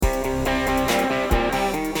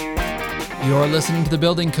You're listening to The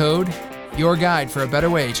Building Code, your guide for a better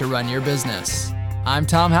way to run your business. I'm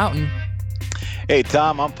Tom Houghton. Hey,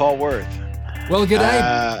 Tom, I'm Paul Worth. Well,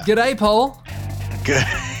 g'day, Paul. Good.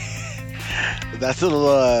 That's a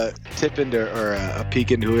little tip into or a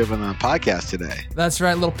peek into who we have on the podcast today. That's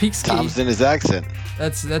right, little peek ski. Tom's in his accent.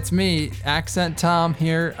 That's me, Accent Tom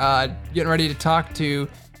here, getting ready to talk to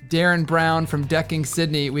Darren Brown from Decking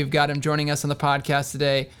Sydney. We've got him joining us on the podcast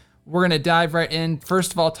today. We're going to dive right in,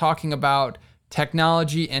 first of all, talking about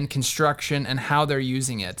technology and construction and how they're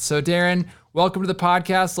using it. So, Darren, welcome to the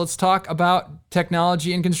podcast. Let's talk about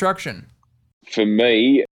technology and construction. For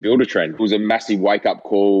me, Buildertrend was a massive wake-up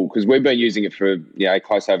call because we've been using it for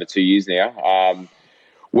close to over 2 years now.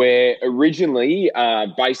 Where originally,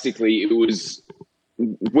 basically,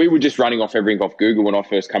 we were just running off everything off Google when I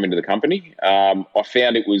first came into the company. I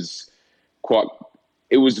found it was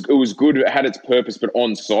good. It had its purpose, but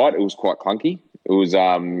on site, it was quite clunky. It was,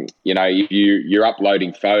 if you're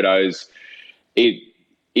uploading photos, if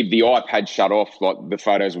the iPad shut off, like the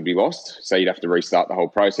photos would be lost. So you'd have to restart the whole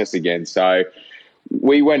process again. So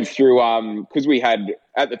we went through, because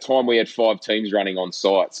at the time we had 5 teams running on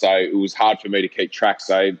site. So it was hard for me to keep track.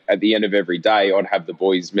 So at the end of every day, I'd have the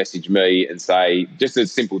boys message me and say, just a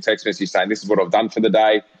simple text message saying, this is what I've done for the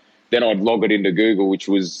day. Then I'd log it into Google, which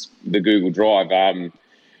was the Google Drive.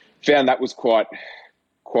 Found that was quite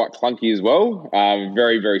clunky as well.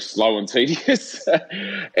 Very, very slow and tedious.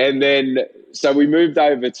 And then, so we moved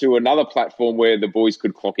over to another platform where the boys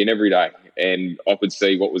could clock in every day and I could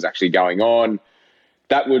see what was actually going on.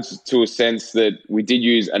 That was to a sense that we did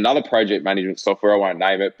use another project management software. I won't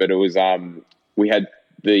name it, but it was, we had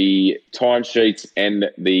the timesheets and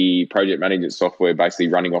the project management software basically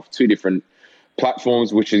running off 2 different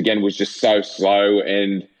platforms, which again was just so slow.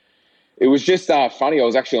 And it was just funny. I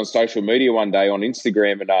was actually on social media one day on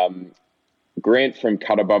Instagram, and Grant from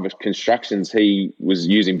Cut Above Constructions, he was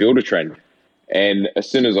using Buildertrend. And as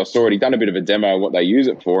soon as I saw it, he'd done a bit of a demo of what they use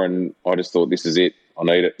it for, and I just thought, this is it. I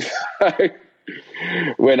need it.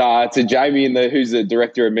 Went to Jamie, who's the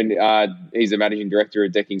director of, he's the managing director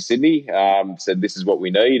of Decking Sydney, said this is what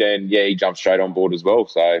we need, and yeah, he jumped straight on board as well.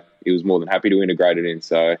 So he was more than happy to integrate it in.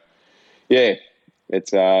 So yeah.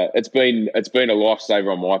 It's been a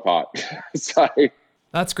lifesaver on my part. So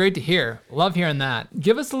that's great to hear. Love hearing that.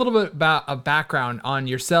 Give us a little bit about a background on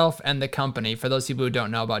yourself and the company for those people who don't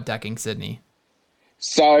know about Decking Sydney.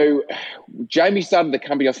 So Jamie started the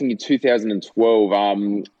company, I think, in 2012.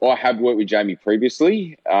 I have worked with Jamie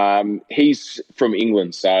previously. He's from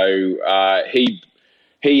England, so he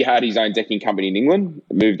had his own decking company in England,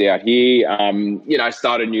 moved out here,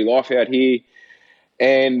 started a new life out here,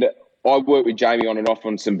 and I worked with Jamie on and off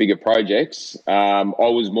on some bigger projects. I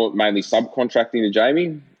was mainly subcontracting to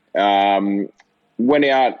Jamie. Went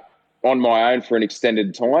out on my own for an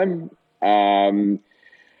extended time.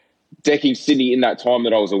 Decking Sydney in that time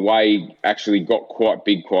that I was away actually got quite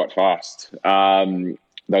big quite fast. They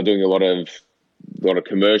were doing a lot of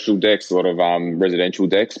commercial decks, a lot of residential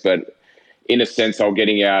decks, but in a sense, I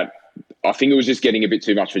think it was just getting a bit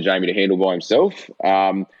too much for Jamie to handle by himself.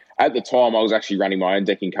 At the time, I was actually running my own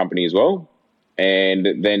decking company as well.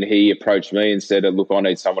 And then he approached me and said, look, I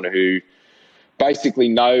need someone who basically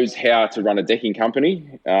knows how to run a decking company,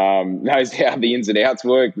 knows how the ins and outs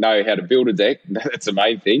work, know how to build a deck. That's the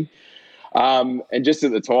main thing. And just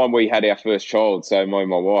at the time, we had our first child, so me and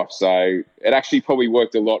my wife. So it actually probably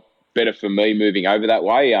worked a lot better for me moving over that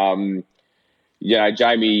way.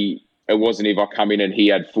 Jamie, it wasn't if I come in and he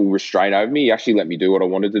had full restraint over me. He actually let me do what I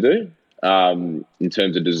wanted to do. In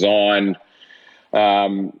terms of design,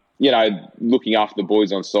 looking after the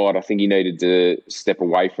boys on site, I think he needed to step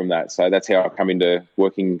away from that. So that's how I come into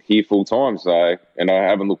working here full time. So, and I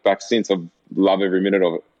haven't looked back since. I love every minute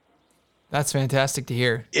of it. That's fantastic to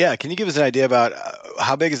hear. Yeah. Can you give us an idea about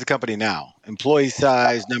how big is the company now? Employee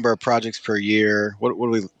size, number of projects per year? What are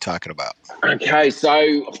we talking about? Okay. So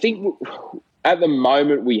I think at the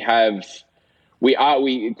moment we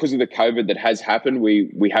because of the COVID that has happened,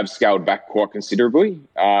 we have scaled back quite considerably.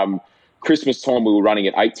 Christmas time, we were running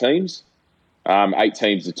at 8 teams, 8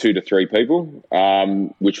 teams of 2 to 3 people,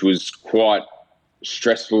 which was quite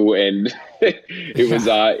stressful, and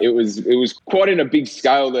it was quite in a big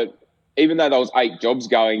scale. That even though there was 8 jobs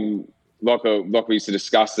going, like we used to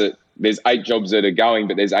discuss it, there's 8 jobs that are going,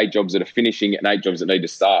 but there's 8 jobs that are finishing and 8 jobs that need to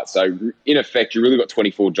start. So in effect, you really got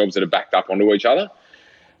 24 jobs that are backed up onto each other.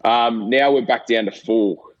 Now we're back down to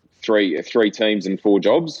 3 teams and 4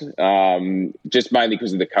 jobs, just mainly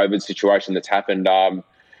because of the COVID situation that's happened.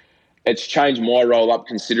 It's changed my role up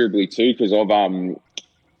considerably too, because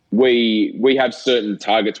we have certain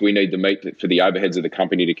targets we need to meet for the overheads of the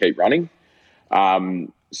company to keep running.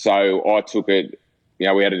 So I took it,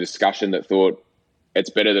 we had a discussion that thought it's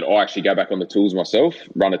better that I actually go back on the tools myself,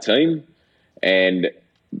 run a team. And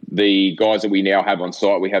the guys that we now have on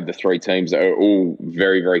site, we have the 3 teams that are all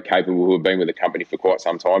very, very capable, who have been with the company for quite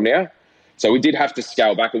some time now. So we did have to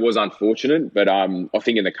scale back. It was unfortunate, but I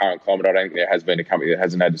think in the current climate, I don't think there has been a company that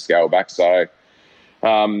hasn't had to scale back. So,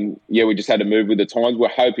 we just had to move with the times. We're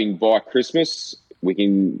hoping by Christmas we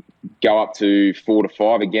can go up to 4 to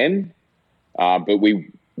 5 again. But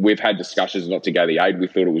we've had discussions not to go to 8. We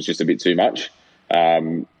thought it was just a bit too much.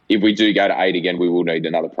 If we do go to 8 again, we will need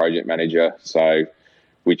another project manager. So,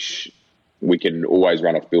 which we can always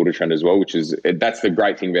run off Buildertrend as well, that's the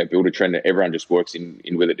great thing about Buildertrend, that everyone just works in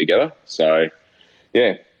with it together. So,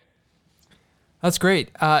 yeah. That's great.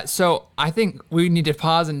 So I think we need to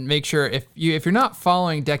pause and make sure if you're not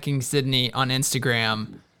following Decking Sydney on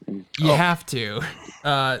Instagram, you have to.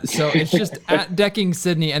 So it's just at Decking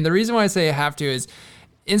Sydney. And the reason why I say you have to is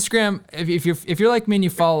Instagram. If you're like me and you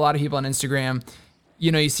follow a lot of people on Instagram,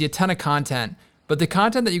 you see a ton of content, but the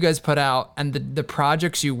content that you guys put out and the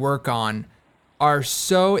projects you work on are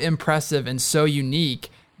so impressive and so unique.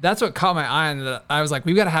 That's what caught my eye, and I was like,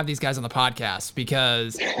 we've got to have these guys on the podcast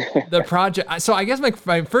because the project. So I guess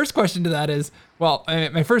my first question to that is, well,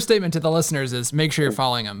 my first statement to the listeners is make sure you're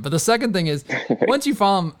following them. But the second thing is, once you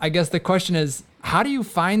follow them, I guess the question is, how do you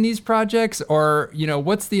find these projects, or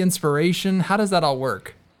what's the inspiration? How does that all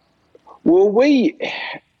work? Well,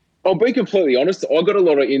 I'll be completely honest. I got a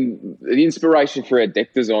lot of the inspiration for our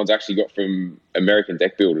deck designs. Actually, got from American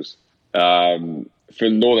deck builders from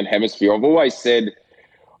Northern Hemisphere. I've always said,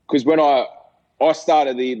 because when I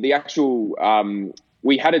started the actual,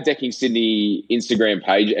 we had a Decking Sydney Instagram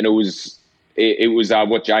page, and it was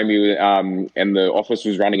what Jamie and the office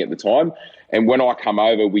was running at the time. And when I come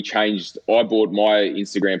over, I brought my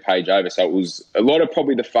Instagram page over. So it was a lot of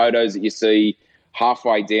probably the photos that you see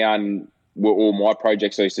halfway down were all my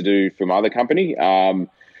projects I used to do from other company.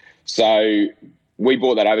 So we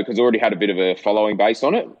brought that over because I already had a bit of a following base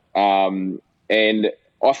on it. And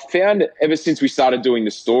I found ever since we started doing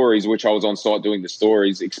the stories, which I was on site doing the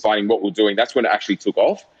stories, explaining what we're doing, that's when it actually took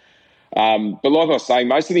off. But like I was saying,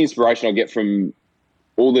 most of the inspiration I get from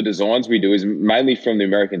all the designs we do is mainly from the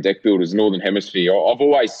American deck builders, Northern Hemisphere. I've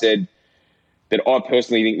always said that I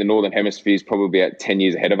personally think the Northern Hemisphere is probably about 10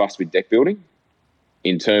 years ahead of us with deck building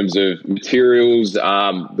in terms of materials,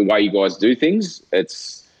 the way you guys do things.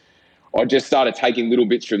 I just started taking little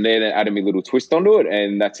bits from there, then adding a little twist onto it,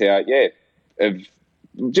 and that's how,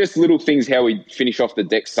 just little things, how we finish off the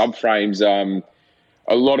deck subframes.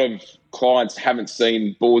 A lot of clients haven't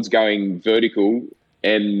seen boards going vertical,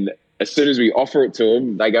 and as soon as we offer it to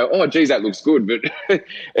them, they go, oh, geez, that looks good. But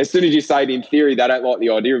as soon as you say it in theory, they don't like the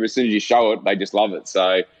idea of it. As soon as you show it, they just love it.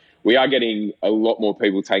 So we are getting a lot more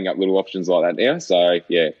people taking up little options like that now. So,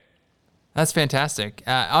 yeah. That's fantastic.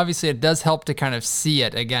 Obviously, it does help to kind of see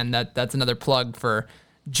it. Again, that's another plug for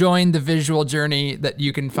join the visual journey that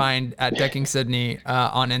you can find at Decking Sydney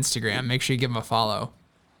on Instagram. Make sure you give them a follow.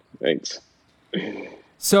 Thanks.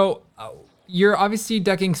 So you're obviously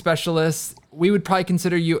decking specialist. We would probably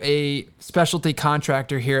consider you a specialty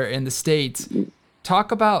contractor here in the States.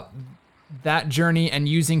 Talk about that journey and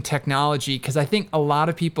using technology, because I think a lot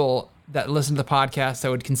of people that listen to the podcast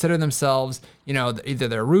that would consider themselves, either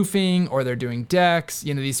they're roofing or they're doing decks,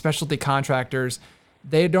 these specialty contractors,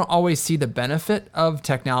 they don't always see the benefit of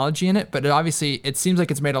technology in it, but it seems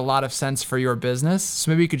like it's made a lot of sense for your business.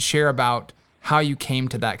 So maybe you could share about how you came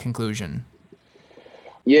to that conclusion.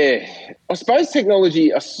 Yeah, I suppose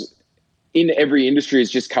technology in every industry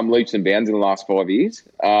has just come leaps and bounds in the last 5 years.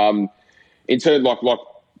 In terms like what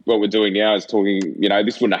we're doing now is talking,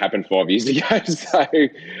 this wouldn't have happened 5 years ago. So,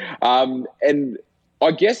 and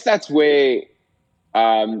I guess that's where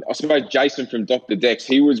I suppose Jason from Dr. Decks,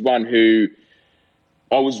 he was one who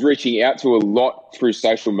I was reaching out to a lot through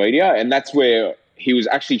social media, and that's where he was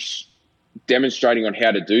actually demonstrating on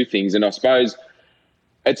how to do things. And I suppose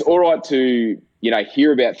it's all right to,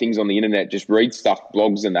 hear about things on the internet, just read stuff,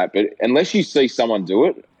 blogs and that, but unless you see someone do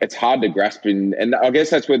it, it's hard to grasp. And I guess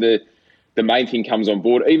that's where the main thing comes on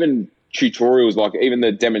board. Even tutorials, like even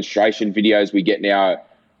the demonstration videos we get now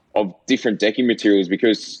of different decking materials,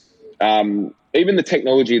 because even the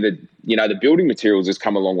technology that, the building materials has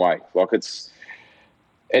come a long way. Like it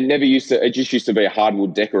just used to be a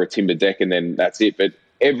hardwood deck or a timber deck, and then that's it. But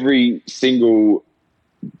every single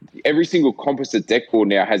composite deck board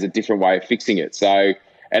now has a different way of fixing it. So,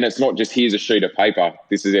 and it's not just here's a sheet of paper,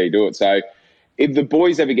 this is how you do it. So if the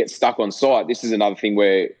boys ever get stuck on site, this is another thing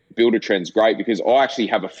where Buildertrend's great, because I actually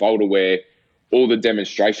have a folder where all the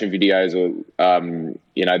demonstration videos are,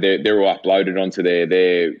 they're all uploaded onto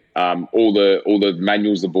their all the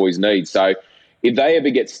manuals the boys need. So if they ever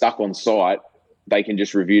get stuck on site, they can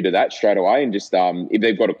just review to that straight away, and just if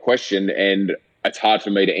they've got a question and it's hard for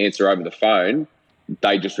me to answer over the phone,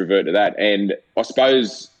 they just revert to that. And I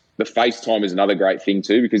suppose the FaceTime is another great thing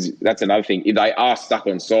too, because that's another thing. If they are stuck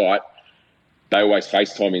on site, they always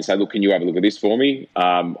FaceTime me and say, look, can you have a look at this for me?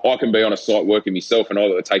 I can be on a site working myself, and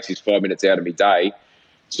all it takes is 5 minutes out of my day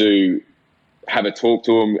to have a talk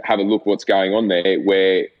to them, have a look what's going on there,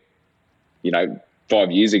 where,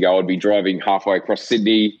 5 years ago I'd be driving halfway across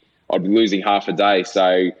Sydney, I'd be losing half a day.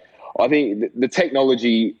 So I think the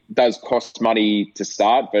technology does cost money to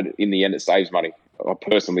start, but in the end it saves money. I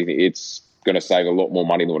personally think it's going to save a lot more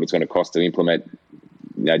money than what it's going to cost to implement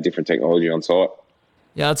different technology on site.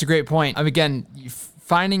 Yeah, that's a great point. Again,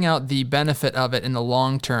 finding out the benefit of it in the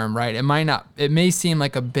long term, right? It may seem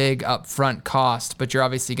like a big upfront cost, but you're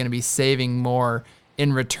obviously going to be saving more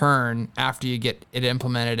in return after you get it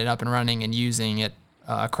implemented and up and running and using it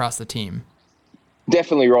across the team.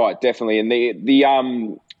 Definitely right, definitely. And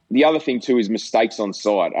the other thing too is mistakes on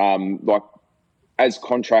site. Like as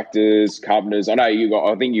contractors, carpenters, I know you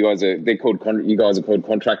guys are called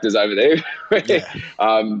contractors over there.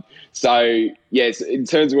 Yeah. So yes, in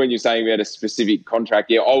terms of when you're saying about a specific contract,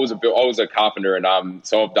 yeah, I was a carpenter, and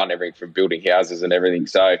so I've done everything from building houses and everything.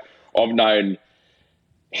 So I've known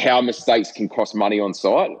how mistakes can cost money on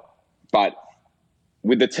site, but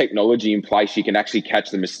with the technology in place, you can actually catch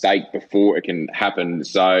the mistake before it can happen.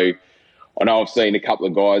 So I know I've seen a couple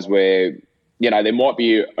of guys where, there might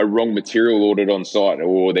be a wrong material ordered on site,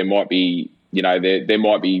 or there might be, there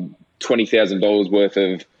might be $20,000 worth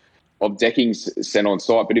of decking sent on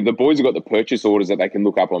site. But if the boys have got the purchase orders that they can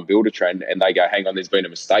look up on Buildertrend and they go, hang on, there's been a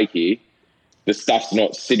mistake here, the stuff's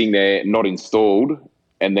not sitting there, not installed,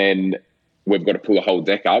 and then we've got to pull the whole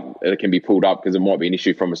deck up. It can be pulled up because it might be an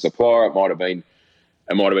issue from a supplier. It might have been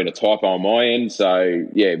a typo on my end. So,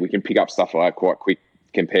 yeah, we can pick up stuff like that quite quick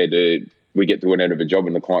compared to we get to an end of a job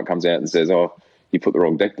and the client comes out and says, oh, you put the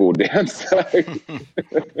wrong deck board down. So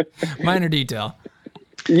minor detail.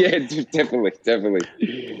 Yeah, definitely.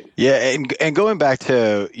 Yeah, and going back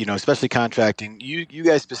to, especially contracting, you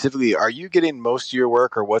guys specifically, are you getting most of your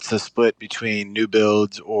work, or what's the split between new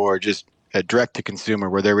builds or just a direct to consumer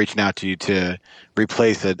where they're reaching out to you to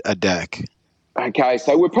replace a deck? Okay,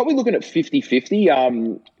 so we're probably looking at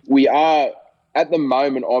 50-50. We are at the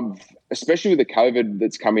moment especially with the COVID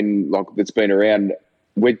that's come in, that's been around,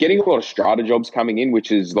 we're getting a lot of strata jobs coming in,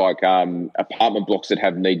 which is like apartment blocks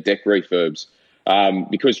that need deck refurbs.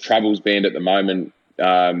 Because travel's banned at the moment,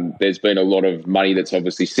 there's been a lot of money that's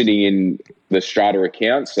obviously sitting in the strata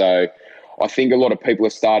account. So I think a lot of people are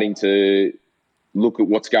starting to look at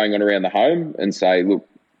what's going on around the home and say, look,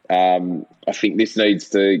 I think this needs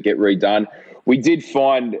to get redone. We did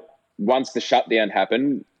find once the shutdown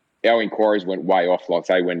happened, our inquiries went way off. Like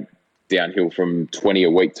they went downhill from 20 a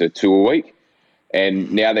week to 2 a week.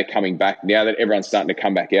 And now they're coming back. Now that everyone's starting to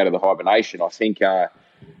come back out of the hibernation, I think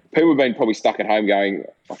people have been probably stuck at home going,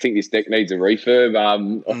 I think this deck needs a refurb.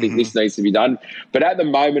 I think this needs to be done. But at the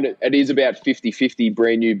moment, it is about 50-50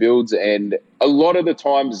 brand new builds. And a lot of the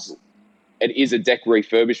times it is a deck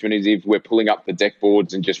refurbishment, as if we're pulling up the deck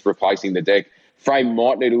boards and just replacing the deck. Frame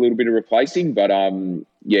might need a little bit of replacing, but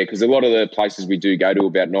because a lot of the places we do go to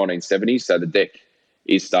about 1970s, so the deck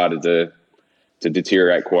is started to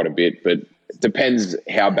deteriorate quite a bit. But it depends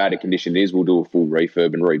how bad a condition it is. We'll do a full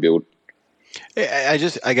refurb and rebuild. I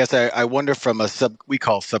guess I wonder from we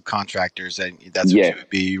call subcontractors, and that's what you would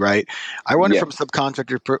be, right? I wonder from a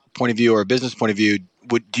subcontractor point of view or a business point of view,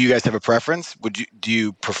 do you guys have a preference? Do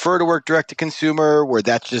you prefer to work direct to consumer, where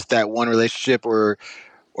that's just that one relationship, or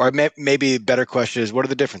maybe a better question is, what are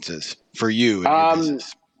the differences for you in your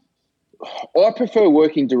business? I prefer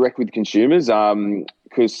working direct with consumers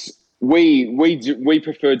because we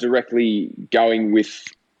prefer directly going with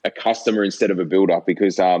a customer instead of a builder,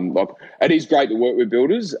 because it is great to work with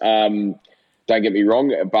builders. Don't get me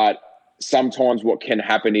wrong, but sometimes what can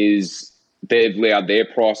happen is they've allowed their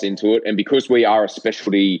price into it, and because we are a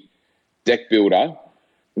specialty deck builder,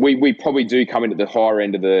 we probably do come in at the higher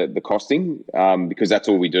end of the costing because that's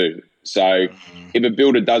all we do. So if a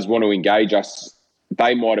builder does want to engage us,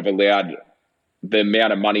 they might have allowed the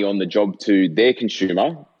amount of money on the job to their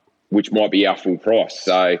consumer, which might be our full price.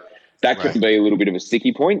 So that can be a little bit of a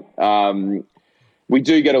sticky point. We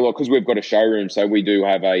do get a lot because we've got a showroom, so we do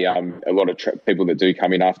have a lot of people that do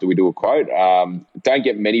come in after we do a quote. Don't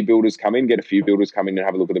get many builders come in, get a few builders come in and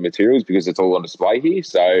have a look at the materials because it's all on display here.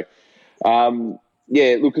 So,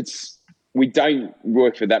 look, we don't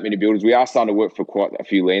work for that many builders. We are starting to work for quite a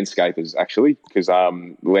few landscapers, actually, because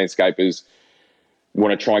landscapers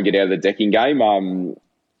want to try and get out of the decking game.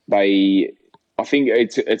 I think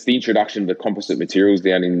it's the introduction of the composite materials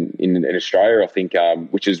down in Australia, I think,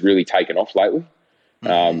 which has really taken off lately.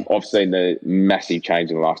 I've seen the massive change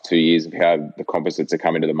in the last 2 years of how the composites are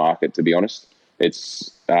coming to the market, to be honest.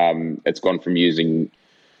 It's gone from using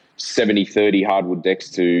 70-30 hardwood decks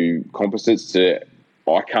to composites to,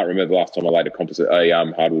 I can't remember the last time I laid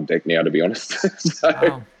a hardwood deck now, to be honest. So,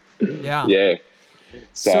 wow. Yeah. Yeah.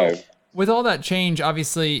 So with all that change,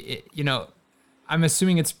 obviously, I'm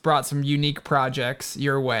assuming it's brought some unique projects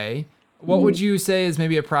your way. What would you say is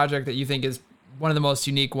maybe a project that you think is one of the most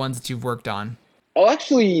unique ones that you've worked on? Well,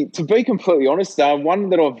 actually, to be completely honest, one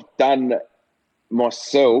that I've done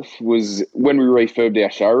myself was when we refurbed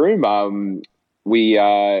our showroom. We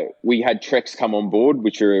had Trex come on board,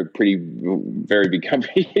 which are a very big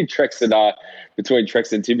company. Trex and between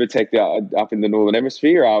Trex and TimberTech up in the Northern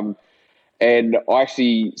Hemisphere. And I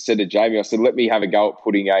actually said to Jamie, I said, let me have a go at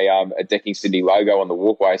putting a Decking Sydney logo on the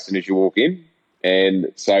walkway as soon as you walk in.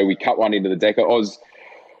 And so we cut one into the deck. I was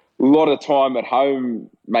a lot of time at home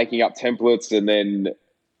making up templates, and then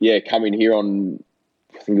coming here on.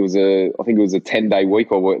 I think it was a 10-day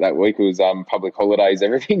week I worked that week. It was public holidays,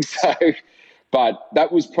 everything. So, but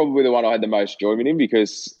that was probably the one I had the most enjoyment in,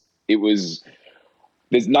 because there's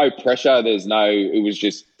no pressure. It was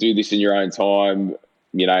just do this in your own time,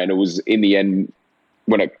 and it was, in the end,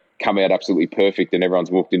 when it come out absolutely perfect and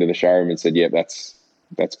everyone's walked into the showroom and said, yeah, that's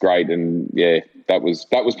great. And that was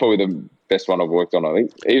probably the best one I've worked on. I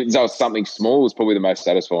think it was something small. It was probably the most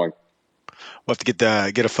satisfying. We'll have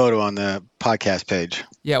to get a photo on the podcast page.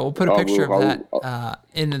 Yeah, we'll put a picture of that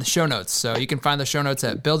in the show notes. So you can find the show notes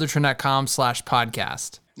at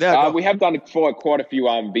buildertrend.com/podcast. Yeah, we have done quite a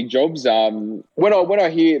few big jobs. When I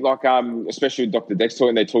hear, like, especially with Dr. Dex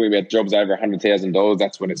talking, they're talking about jobs over $100,000.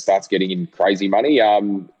 That's when it starts getting in crazy money.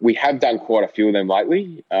 We have done quite a few of them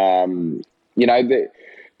lately. They're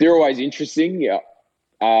always interesting,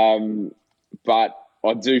 but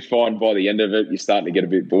I do find by the end of it, you're starting to get a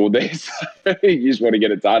bit bored there. So you just want to get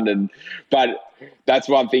it done. But that's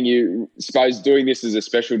one thing, you suppose, doing this as a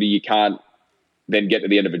specialty, you can't then get to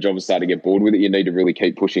the end of a job and start to get bored with it. You need to really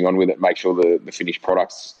keep pushing on with it, make sure the finished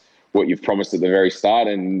product's what you've promised at the very start.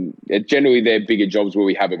 And generally they're bigger jobs where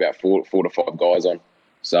we have about four to five guys on.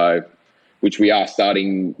 So, which we are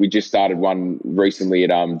starting. We just started one recently at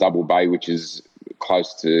Double Bay, which is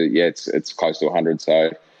close to, it's close to 100. So,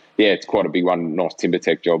 it's quite a big one. Nice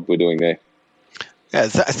TimberTech job we're doing there. Yeah,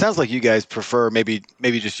 it sounds like you guys prefer maybe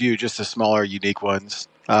just the smaller, unique ones.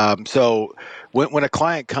 So when a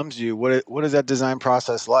client comes to you, what is that design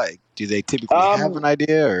process like? Do they typically have an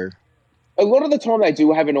idea, or? A lot of the time they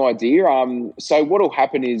do have an idea. So what will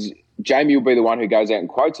happen is Jamie will be the one who goes out and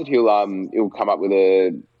quotes it. He'll come up with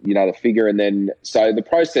the figure, and then so the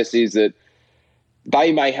process is that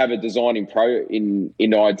they may have a design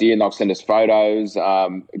in idea, and they'll send us photos.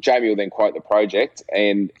 Jamie will then quote the project,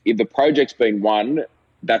 and if the project's been won,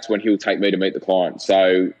 that's when he'll take me to meet the client.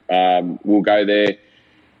 So we'll go there.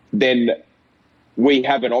 Then we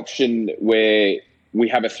have an option where we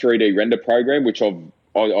have a 3D render program, which I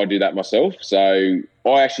do that myself. So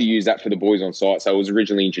I actually use that for the boys on site. So it was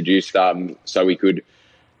originally introduced so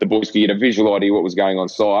the boys could get a visual idea what was going on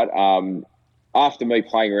site. After me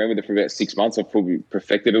playing around with it for about 6 months, I've probably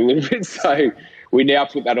perfected it a little bit. So we now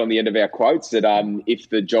put that on the end of our quotes that if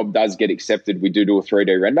the job does get accepted, we do a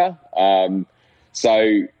 3D render.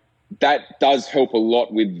 So that does help a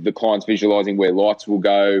lot with the clients visualising where lights will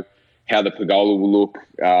go, how the pergola will look,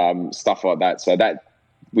 stuff like that. So that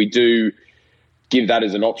we do give that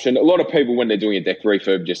as an option. A lot of people, when they're doing a deck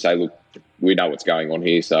refurb, just say, look, we know what's going on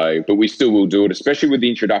here. So, but we still will do it, especially with the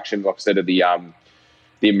introduction, like I said, of the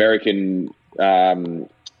American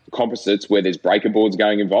composites where there's breaker boards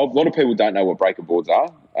going involved. A lot of people don't know what breaker boards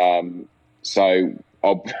are. So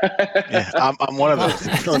I'm one of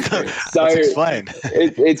those. Let's explain.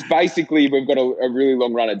 It's basically, we've got a really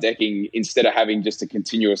long run of decking. Instead of having just a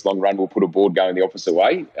continuous long run, we'll put a board going the opposite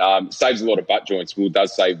way. Saves a lot of butt joints. Well, it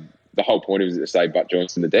does save, the whole point is to save butt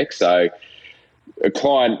joints in the deck. So a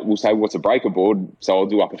client will say, what's a breaker board? So I'll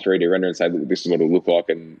do up a 3D render and say, look, this is what it'll look like.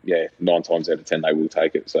 And 9 times out of 10, they will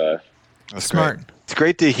take it. So that's smart. Great. It's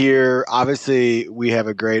great to hear. Obviously, we have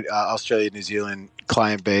a great Australia, New Zealand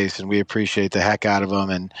client base, and we appreciate the heck out of them.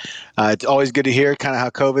 And it's always good to hear kind of how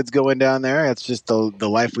COVID's going down there. It's just the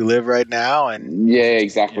life we live right now. And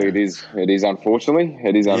exactly. Yeah. It is unfortunately.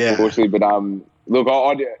 But look,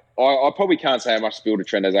 I probably can't say how much Builder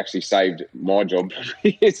Trend has actually saved my job.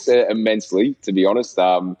 It's immensely, to be honest.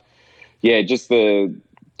 Just the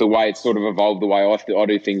the way it's sort of evolved, the way I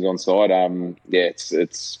do things on site,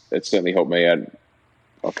 it's certainly helped me out.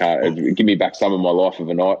 I can't give me back some of my life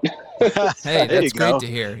overnight. Hey, that's great to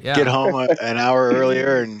hear. Yeah. Get home an hour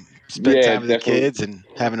earlier and spend time with the kids and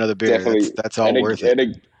have another beer. That's all worth it.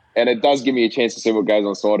 And it does give me a chance to see what goes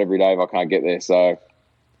on site every day if I can't get there. So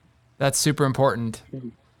that's super important.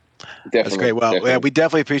 Definitely, that's great. Well, yeah, we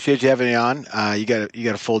definitely appreciate you having me on. You got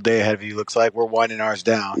a full day ahead of you. Looks like we're winding ours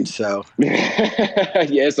down. So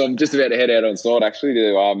yes, I'm just about to head out on site. Actually,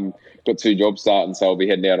 got 2 jobs starting, so I'll be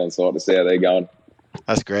heading out on site to see how they're going.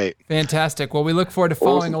 That's great. Fantastic. Well, we look forward to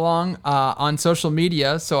following along on social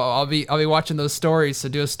media. So I'll be watching those stories. So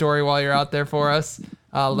do a story while you're out there for us.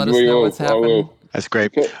 Let us know what's happening. That's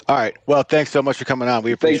great. All right. Well, thanks so much for coming on.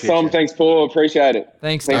 We appreciate it. Thanks, Tom. Thanks, Paul. Appreciate it.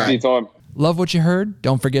 Thanks for your time. Love what you heard?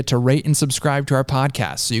 Don't forget to rate and subscribe to our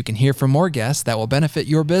podcast so you can hear from more guests that will benefit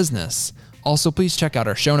your business. Also, please check out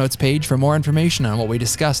our show notes page for more information on what we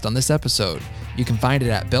discussed on this episode. You can find it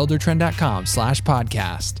at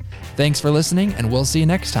buildertrend.com/podcast. Thanks for listening, and we'll see you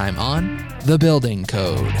next time on The Building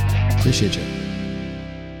Code. Appreciate you.